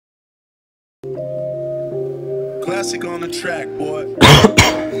Classic on the track, boy.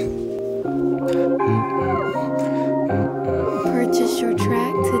 Purchase your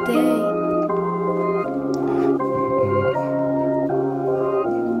track today.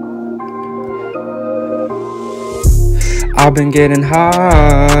 I've been getting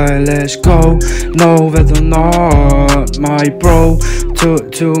high, let's go. No, whether not my bro.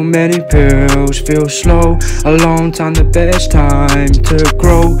 Took too many pills, feel slow. A long time, the best time to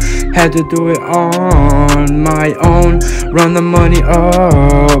grow. Had to do it on my own. Run the money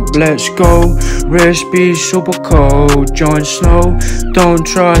up, let's go. Wrist be super cold, Jon Snow. Don't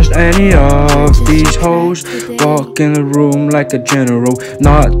trust any of these hoes. Walk in the room like a general.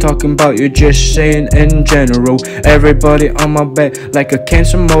 Not talking about you, just saying in general. Everybody on my back like a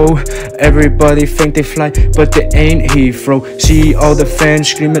cancer mole. Everybody think they fly, but they ain't Heathrow. See all the fans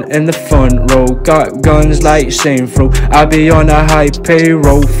screaming in the front row. Got guns like Saint Fro. I be on a high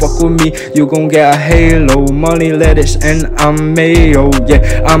payroll. Fuck with me, you gon' get a halo. Money, lettuce, and I'm mayo.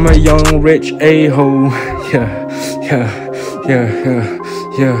 Yeah, I'm a young rich a-hole. Yeah, yeah, yeah, yeah,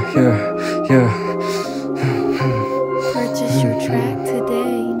 yeah, yeah, yeah. Purchase your track today.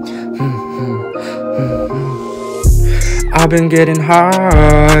 I've been getting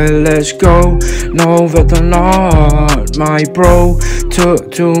high, let's go. No, whether not my bro.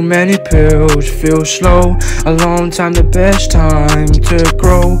 Took too many pills, feel slow. A long time, the best time to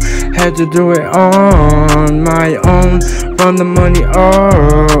grow. Had to do it on my own. Run the money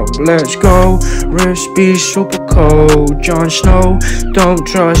up, let's go. Wrist be super cold, Jon Snow. Don't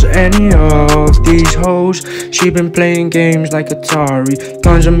trust any of these hoes. She been playing games like Atari.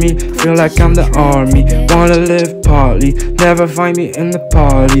 Guns on me, feel like I'm the army. Wanna live partly, never find me in the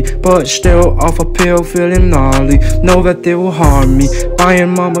party. But still off a pill, feeling gnarly. Know that they will harm me.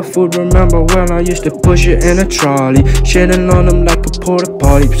 Buying mama food, remember when I used to push it in a trolley. Shitting on them like a porta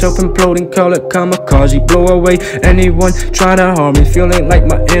potty. Self-imploding, call it kamikaze. Blow away anyone try to harm me. Feeling like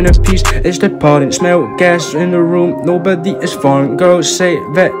my inner peace is departing. Smell gas in the room, nobody is foreign. Girls say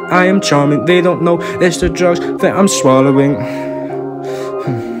that I am charming. They don't know it's the drugs that I'm swallowing.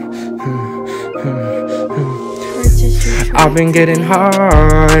 I've been getting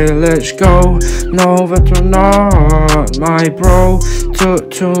high, let's go. No, whether not my bro.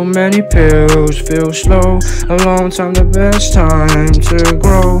 Took too many pills, feel slow. A long time, the best time to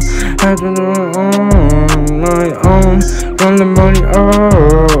grow. Had to do it on my own. Run the money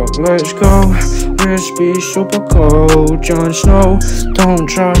up, let's go. Wrist be super cold, Jon Snow. Don't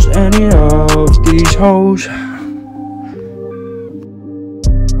trust any of these hoes.